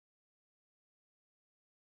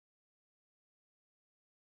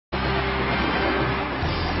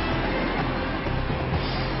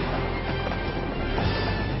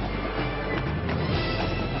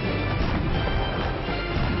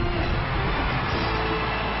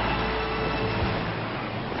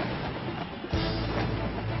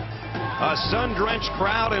A sun-drenched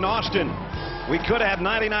crowd in Austin. We could have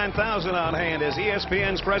 99,000 on hand as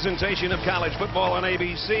ESPN's presentation of college football on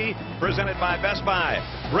ABC, presented by Best Buy,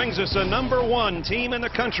 brings us a #1 team in the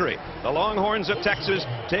country. The Longhorns of Texas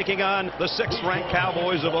taking on the 6th-ranked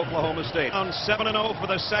Cowboys of Oklahoma State. On 7-0 for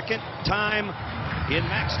the second time in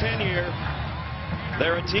Mac's tenure.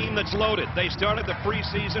 They're a team that's loaded. They started the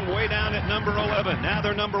preseason way down at number 11. Now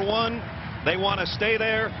they're #1. They want to stay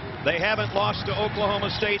there. They haven't lost to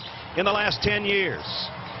Oklahoma State in the last 10 years.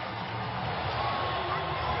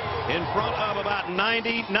 In front of about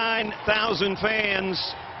 99,000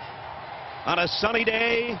 fans on a sunny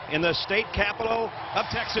day in the state capital of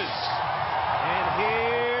Texas. And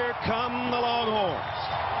here come the Longhorns.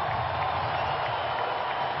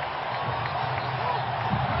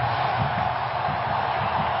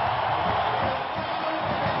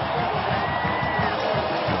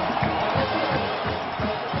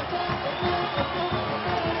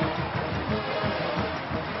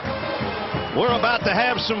 We're about to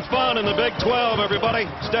have some fun in the Big 12, everybody.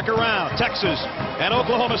 Stick around. Texas and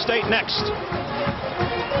Oklahoma State next.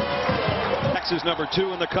 Texas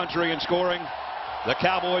 #2 in the country in scoring. The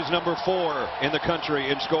Cowboys #4 in the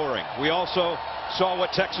country in scoring. We also saw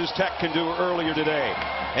what Texas Tech can do earlier today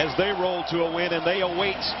as they roll to a win, and they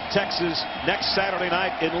await Texas next Saturday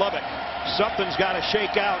night in Lubbock. Something's got to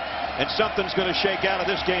shake out, and something's going to shake out of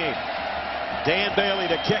this game. Dan Bailey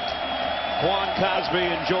to kick. Quan Cosby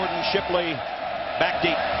and Jordan Shipley back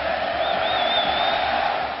deep.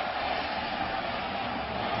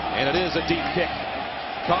 And it is a deep kick.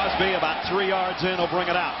 Cosby about 3 yards in will bring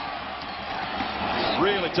it out.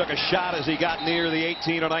 Really took a shot as he got near the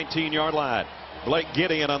 18 or 19-yard line. Blake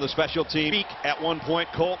Gideon on the special team. At one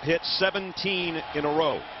point, Colt hit 17 in a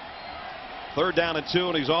row. 3rd down and 2,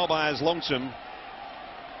 and he's all by his lonesome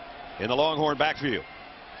in the Longhorn backfield.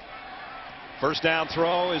 First down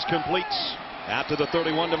throw is complete out to the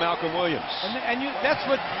 31 to Malcolm Williams. That's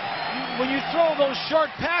what when you throw those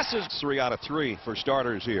short passes. 3 out of 3 for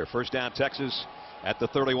starters here. First down Texas at the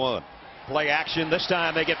 31. Play action. This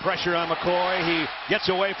time they get pressure on McCoy. He gets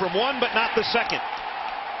away from one, but not the second.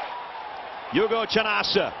 Hugo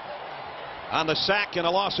Chanasa on the sack and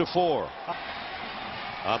a loss of 4.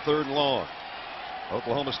 On 3rd and long.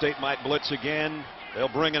 Oklahoma State might blitz again. They'll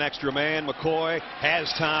bring an extra man. McCoy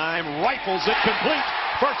has time, rifles it complete.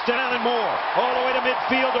 First down and more. All the way to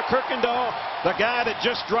midfield to Kirkendall, the guy that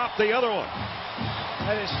just dropped the other one.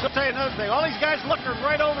 I'll tell you another thing. All these guys looking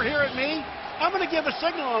right over here at me. I'm going to give a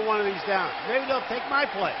signal on one of these downs. Maybe they'll take my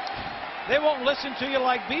play. They won't listen to you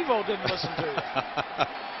like Bevo didn't listen to you.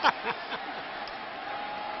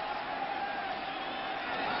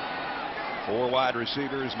 4 wide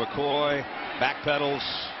receivers. McCoy backpedals,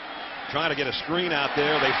 trying to get a screen out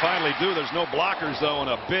there. They finally do. There's no blockers, though, and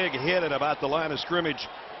a big hit at about the line of scrimmage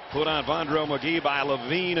put on Vondrell McGee by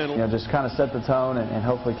Levine. And just kind of set the tone and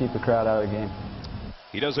hopefully keep the crowd out of the game.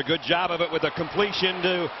 He does a good job of it with a completion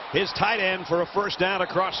to his tight end for a first down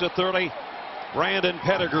across the 30. Brandon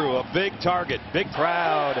Pettigrew, a big target, big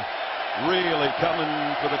crowd really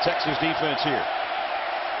coming for the Texas defense here.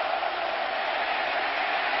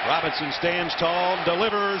 Robinson stands tall and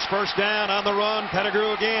delivers. First down on the run.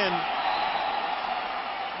 Pettigrew again.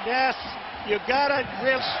 Yes, you got it.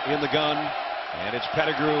 In the gun, and it's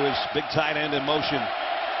Pettigrew, his big tight end, in motion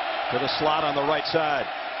to the slot on the right side.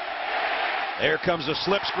 There comes a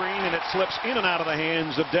slip screen, and it slips in and out of the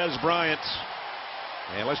hands of Des Bryant.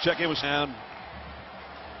 And let's check in with sound.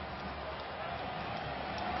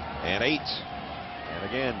 And 8. And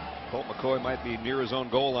again, Colt McCoy might be near his own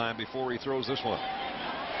goal line before he throws this one.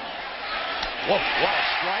 Whoa, what a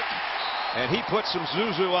strike. And he put some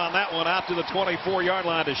Zuzu on that one out to the 24-yard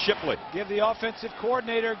line to Shipley. Give the offensive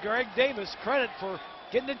coordinator, Greg Davis, credit for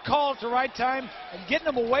getting it called at the right time and getting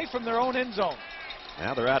them away from their own end zone.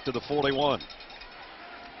 Now they're out to the 41.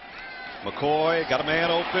 McCoy got a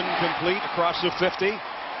man open, complete across the 50.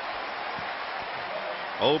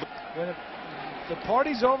 When the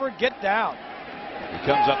party's over, get down. He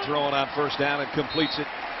comes up throwing on first down and completes it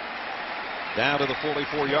down to the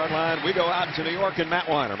 44-yard line. We go out to New York and Matt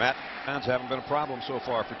Weiner. Matt, downs haven't been a problem so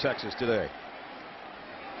far for Texas today.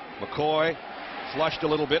 McCoy flushed a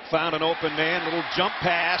little bit, found an open man, little jump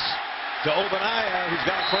pass to Obanaya, who's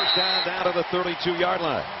got a first down to the 32-yard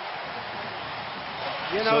line.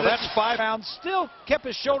 You know, so that's 5 pounds. Still kept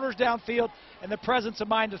his shoulders downfield and the presence of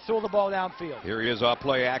mind to throw the ball downfield. Here he is off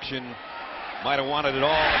play action. Might have wanted it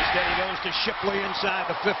all. Instead he goes to Shipley inside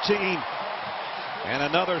the 15. And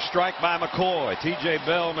another strike by McCoy. T.J.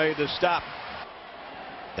 Bell made the stop.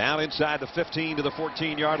 Down inside the 15 to the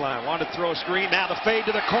 14-yard line. Wanted to throw a screen. Now the fade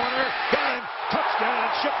to the corner. Got him. Touchdown,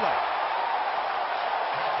 Shipley.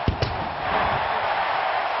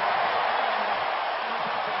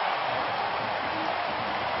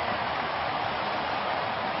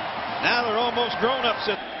 Now they're almost grown-ups.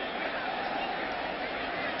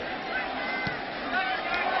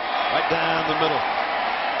 Right down the middle.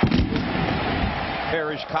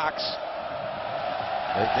 Parrish, Cox.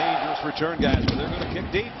 They're dangerous return guys, but they're going to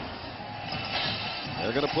kick deep.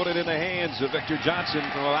 They're going to put it in the hands of Victor Johnson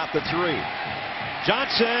from about the 3.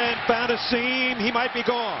 Johnson found a seam. He might be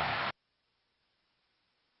gone.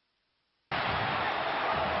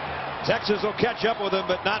 Texas will catch up with him,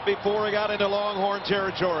 but not before he got into Longhorn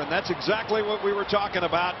territory. And that's exactly what we were talking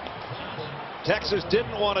about. Texas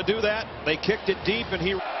didn't want to do that. They kicked it deep, and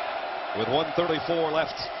he, with 1:34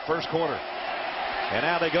 left, first quarter. And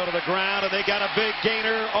now they go to the ground, and they got a big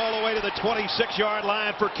gainer all the way to the 26-yard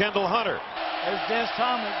line for Kendall Hunter. There's Des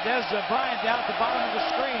Bryant down at the bottom of the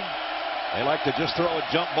screen. They like to just throw a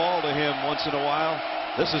jump ball to him once in a while.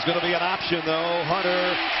 This is going to be an option, though.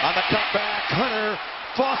 Hunter on the cutback. Hunter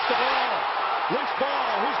lost the ball. Loose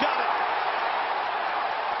ball. Who's got it?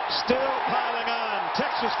 Still piling on.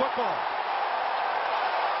 Texas football.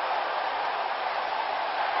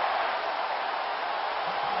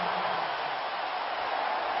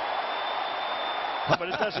 But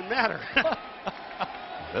it doesn't matter.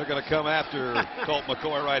 They're going to come after Colt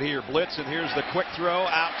McCoy right here. Blitz, and here's the quick throw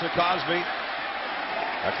out to Cosby.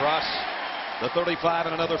 Across the 35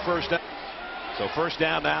 and another first down. So first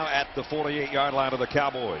down now at the 48-yard line of the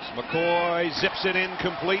Cowboys. McCoy zips it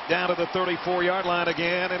incomplete down to the 34-yard line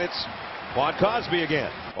again, and it's Quan Cosby again.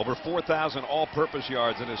 Over 4,000 all-purpose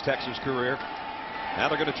yards in his Texas career. Now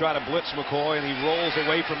they're going to try to blitz McCoy, and he rolls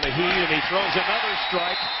away from the heat, and he throws another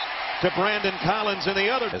strike to Brandon Collins, and the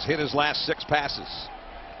other has hit his last 6 passes.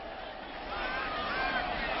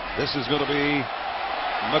 This is going to be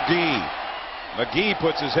McGee. McGee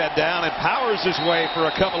puts his head down and powers his way for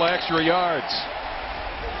a couple of extra yards.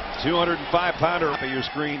 205-pounder up your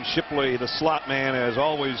screen. Shipley, the slot man, as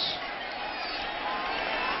always.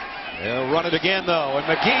 They'll run it again, though, and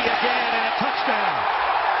McGee again, and a touchdown.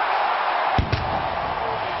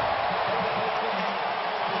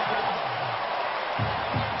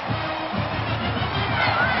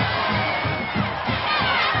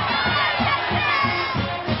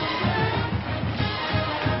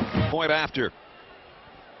 Point after.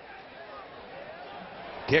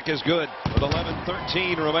 Kick is good with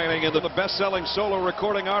 11:13 remaining, and the best-selling solo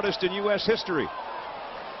recording artist in U.S. history.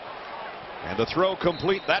 And the throw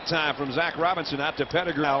complete that time from Zach Robinson out to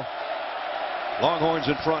Pettigrew. Now, Longhorns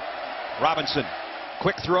in front. Robinson,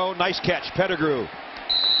 quick throw, nice catch. Pettigrew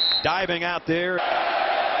diving out there.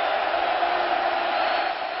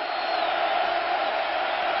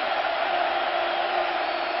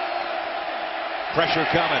 Pressure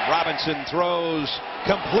coming. Robinson throws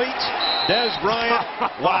complete. Des Bryant.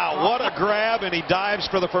 Wow, what a grab, and he dives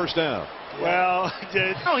for the first down. Well,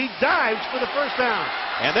 he dives for the first down.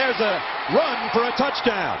 And there's a run for a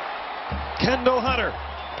touchdown. Kendall Hunter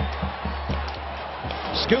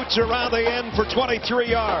scoots around the end for 23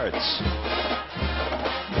 yards.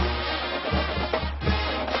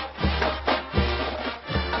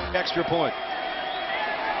 Extra point.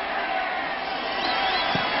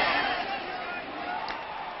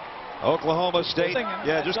 Oklahoma State.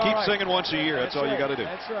 Yeah, just keep singing once a year. That's all you got to do.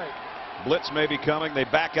 That's right. Blitz may be coming. They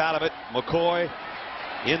back out of it. McCoy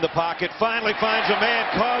in the pocket. Finally finds a man,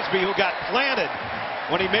 Cosby, who got planted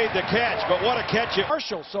when he made the catch. But what a catch.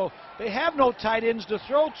 Marshall. So they have no tight ends to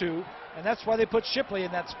throw to, and that's why they put Shipley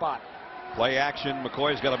in that spot. Play action.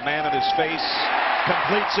 McCoy's got a man in his face.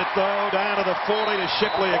 Completes it, though, down to the 40 to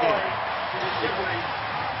Shipley again.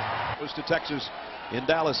 Was to Texas in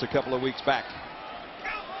Dallas a couple of weeks back.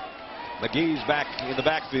 McGee's back in the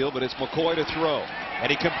backfield, but it's McCoy to throw.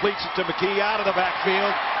 And he completes it to McGee out of the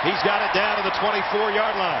backfield. He's got it down to the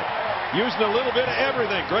 24-yard line. Using a little bit of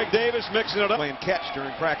everything. Greg Davis mixing it up. Playing catch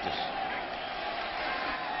during practice.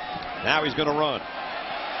 Now he's going to run.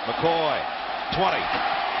 McCoy, 20.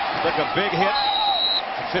 Took a big hit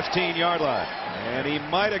at 15-yard line. And he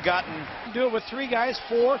might have gotten... Do it with 3 guys,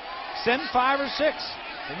 4, send 5 or 6.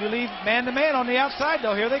 And you leave man-to-man on the outside,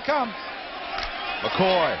 though. Here they come.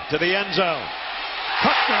 McCoy to the end zone.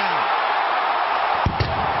 Touchdown.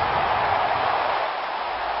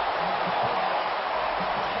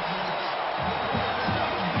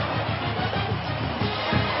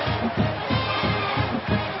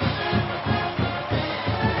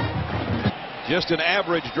 Just an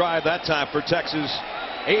average drive that time for Texas.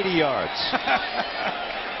 80 yards.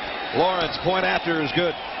 Lawrence, point after is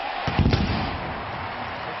good.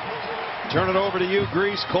 Turn it over to you,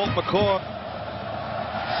 Grease. Colt McCoy.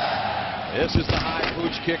 This is the high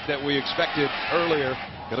pooch kick that we expected earlier.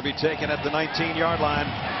 Going to be taken at the 19-yard line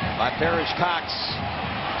by Parrish Cox.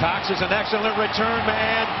 Cox is an excellent return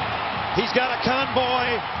man. He's got a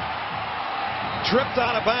convoy. tripped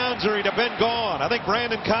out of bounds or he'd have been gone. I think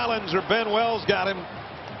Brandon Collins or Ben Wells got him.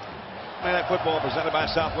 That football presented by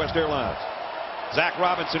Southwest Airlines. Zach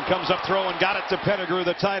Robinson comes up throwing, got it to Pettigrew,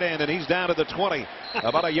 the tight end, and he's down to the 20,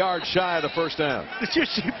 about a yard shy of the first down. Did you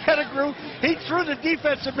see Pettigrew? He threw the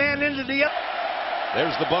defensive man into the...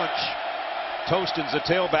 There's the bunch. Tostin's a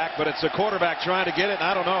tailback, but it's a quarterback trying to get it, and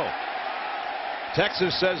I don't know.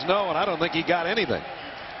 Texas says no, and I don't think he got anything.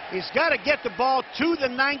 He's got to get the ball to the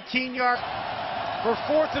 19-yard for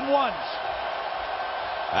 4th and 1.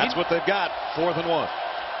 That's what they've got, 4th and 1.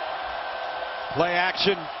 Play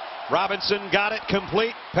action. Robinson got it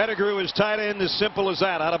complete. Pettigrew is tight end, as simple as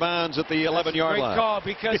that, out of bounds at the 11-yard line. Great call,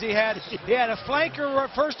 because he had a flanker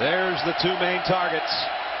first. There's the two main targets.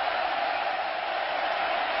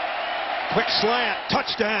 Quick slant,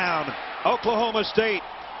 touchdown, Oklahoma State.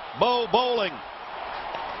 Bo Bowling.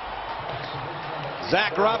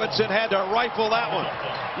 Zach Robinson had to rifle that one.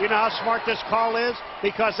 You know how smart this call is?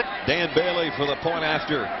 Because Dan Bailey for the point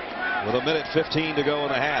after with 1:15 to go in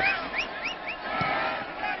the half.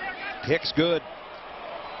 Hicks good.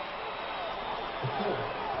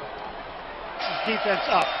 Defense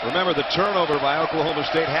up. Remember, the turnover by Oklahoma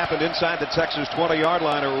State happened inside the Texas 20-yard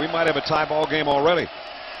line, or we might have a tie ball game already.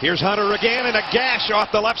 Here's Hunter again, and a gash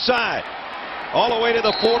off the left side, all the way to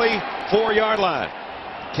the 44-yard line.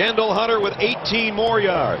 Kendall Hunter with 18 more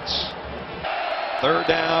yards. 3rd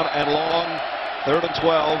down and long, 3rd and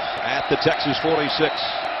 12 at the Texas 46.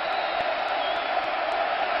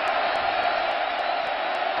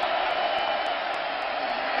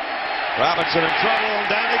 Robinson in trouble, and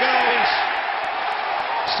down he goes.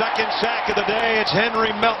 Second sack of the day. It's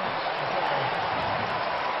Henry Melton.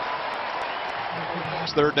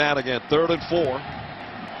 It's 3rd down again, 3rd and 4.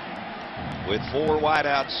 With 4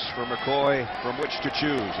 wideouts for McCoy from which to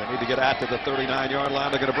choose. They need to get out to the 39-yard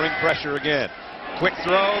line. They're going to bring pressure again. Quick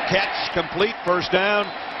throw, catch, complete, 1st down.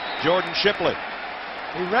 Jordan Shipley.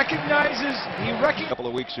 He recognizes. A couple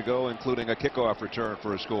of weeks ago, including a kickoff return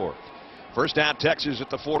for a score. 1st down, Texas at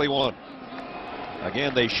the 41.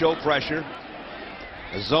 Again, they show pressure.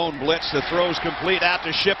 A zone blitz. The throw's complete out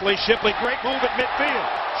to Shipley. Shipley, great move at midfield.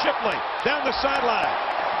 Shipley down the sideline,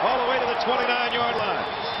 all the way to the 29-yard line.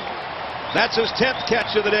 That's his 10th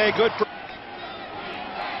catch of the day. Good for.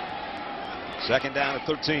 2nd down at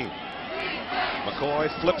 13. McCoy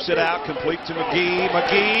flips it out, complete to McGee.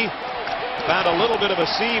 McGee found a little bit of a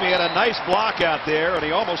seam. He had a nice block out there, and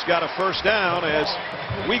he almost got a 1st down as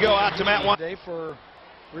we go out to Matt. Day for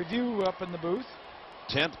review up in the booth.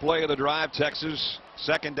 10th play of the drive, Texas.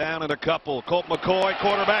 2nd down and a couple. Colt McCoy,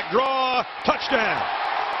 quarterback draw, touchdown.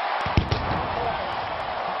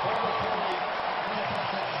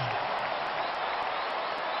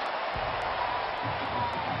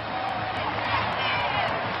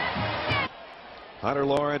 Hunter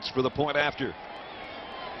Lawrence for the point after.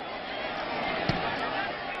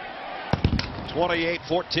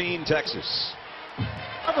 28-14 Texas.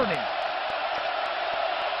 Governing.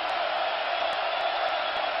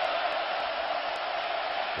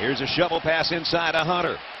 Here's a shovel pass inside to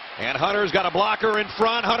Hunter. And Hunter's got a blocker in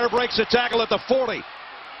front. Hunter breaks a tackle at the 40.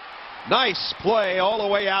 Nice play all the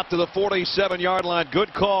way out to the 47-yard line.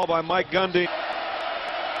 Good call by Mike Gundy.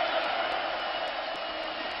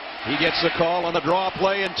 He gets the call on the draw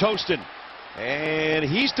play in Tostin. And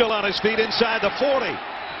he's still on his feet inside the 40.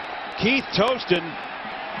 Keith Tostin.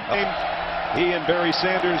 He and Barry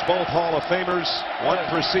Sanders, both Hall of Famers. One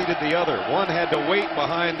preceded the other. One had to wait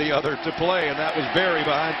behind the other to play, and that was Barry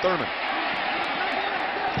behind Thurman.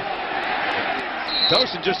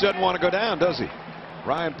 Tostin just doesn't want to go down, does he?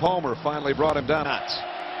 Ryan Palmer finally brought him down.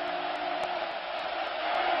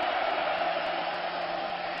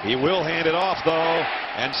 He will hand it off, though,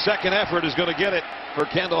 and second effort is going to get it for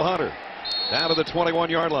Kendall Hunter. Down to the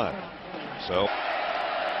 21-yard line. So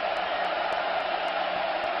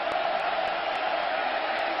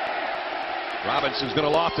Robinson's going to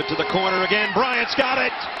loft it to the corner again. Bryant's got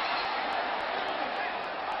it.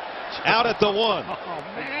 Out at the 1. Oh,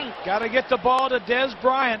 man. Got to get the ball to Des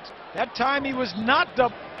Bryant. That time he was not the...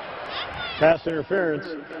 Pass interference.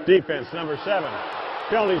 Defense number 7.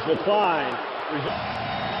 Penalties decline.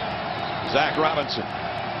 Zach Robinson.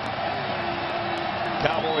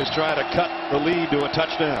 Cowboys try to cut the lead to a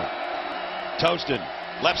touchdown. Tostin,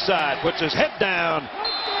 left side, puts his head down,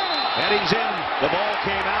 and he's in. The ball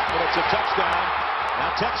came out, but it's a touchdown.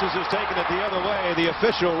 Now Texas has taken it the other way. The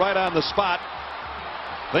official right on the spot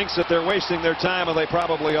thinks that they're wasting their time, and they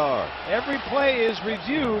probably are. Every play is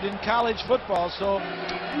reviewed in college football, so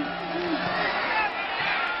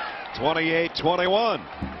 28-21.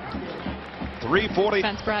 3:40.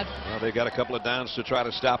 Defense, Brad. Well, they got a couple of downs to try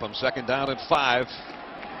to stop them. 2nd down and 5.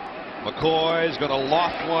 McCoy's going to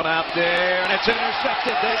loft one out there, and it's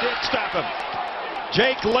intercepted. They did stop him.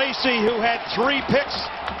 Jake Lacy, who had 3 picks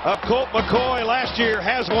of Colt McCoy last year,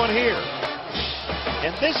 has one here.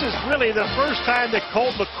 And this is really the first time that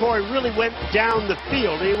Colt McCoy really went down the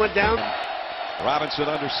field. He went down. Robinson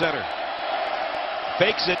under center.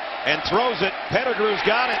 Fakes it and throws it. Pettigrew's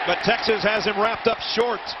got it, but Texas has him wrapped up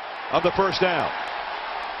short of the first down.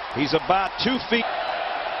 He's about 2 feet.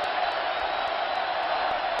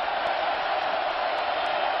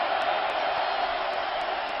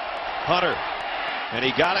 Hunter, and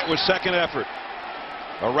he got it with second effort.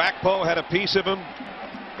 Arakpo had a piece of him,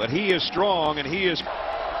 but he is strong, and he is.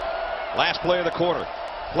 Last play of the quarter.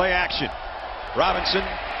 Play action. Robinson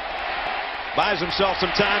buys himself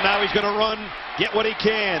some time. Now he's going to run, get what he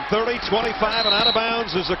can. 30, 25, and out of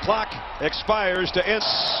bounds as the clock expires to end.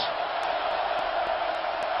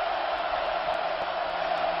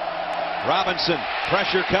 Robinson,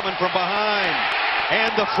 pressure coming from behind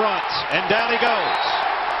and the front, and down he goes.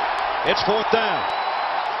 It's 4th down.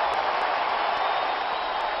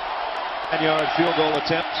 10-yard field goal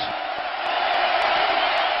attempt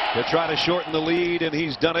to try to shorten the lead, and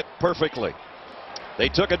he's done it perfectly. They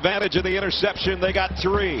took advantage of the interception. They got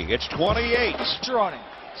 3. It's 28.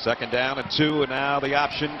 Second down and 2, and now the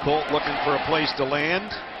option. Colt looking for a place to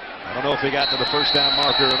land. I don't know if he got to the first down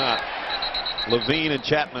marker or not. Levine and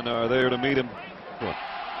Chapman are there to meet him.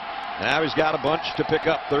 Now he's got a bunch to pick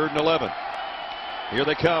up. 3rd and 11. Here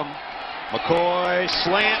they come. McCoy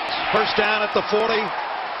slant. First down at the 40.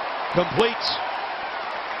 Completes.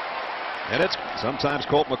 And it's sometimes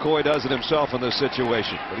Colt McCoy does it himself in this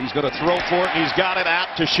situation, but he's going to throw for it, and he's got it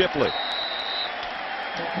out to Shipley.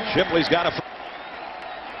 Shipley's got it.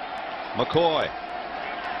 McCoy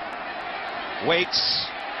waits,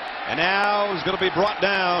 and now he's going to be brought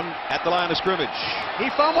down at the line of scrimmage. He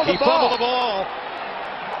fumbled the ball.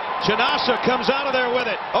 Chinasa comes out of there with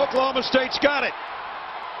it. Oklahoma State's got it.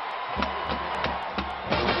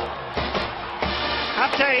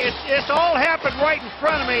 I'll tell you, it's all happened right in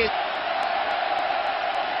front of me.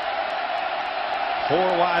 4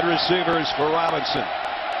 wide receivers for Robinson.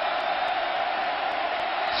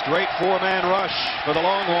 Straight 4-man rush for the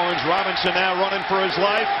Longhorns. Robinson now running for his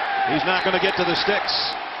life. He's not going to get to the sticks.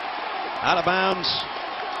 Out of bounds.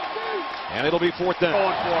 And it'll be 4th down.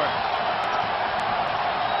 Going for it.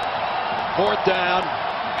 4th down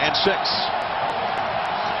and 6.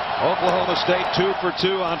 Oklahoma State 2 for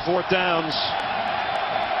 2 on 4th downs.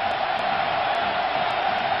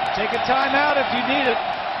 Take a timeout if you need it.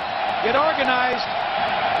 Get organized.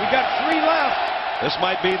 We got 3 left. This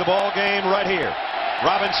might be the ball game right here.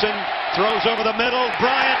 Robinson throws over the middle.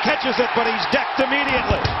 Bryant catches it, but he's decked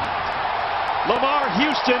immediately. Lamar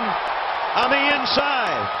Houston on the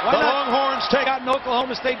inside. The Longhorns take out an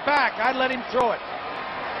Oklahoma State back. I'd let him throw it.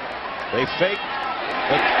 They fake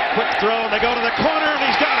the quick throw, and they go to the corner, and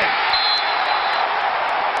he's got it.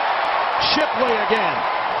 Shipley again.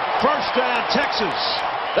 First down, Texas.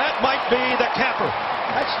 That might be the capper.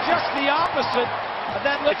 That's just the opposite of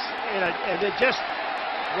that. And they just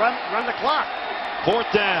run the clock. 4th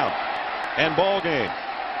down and ball game.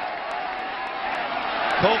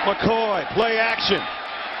 Colt McCoy, play action.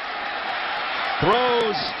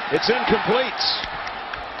 Throws, it's incomplete.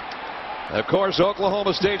 Of course,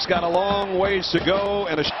 Oklahoma State's got a long ways to go.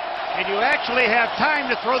 And you actually have time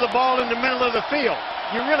to throw the ball in the middle of the field.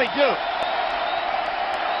 You really do.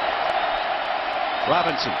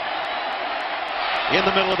 Robinson in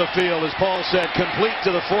the middle of the field, as Paul said, complete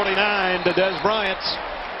to the 49 to Des Bryant.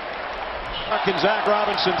 Can Zach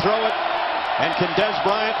Robinson throw it? And can Des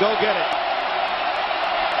Bryant go get it?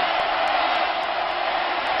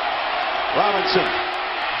 Robinson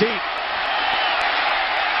deep.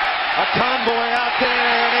 A convoy out there,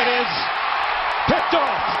 and it is picked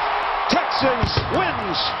off. Texas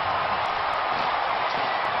wins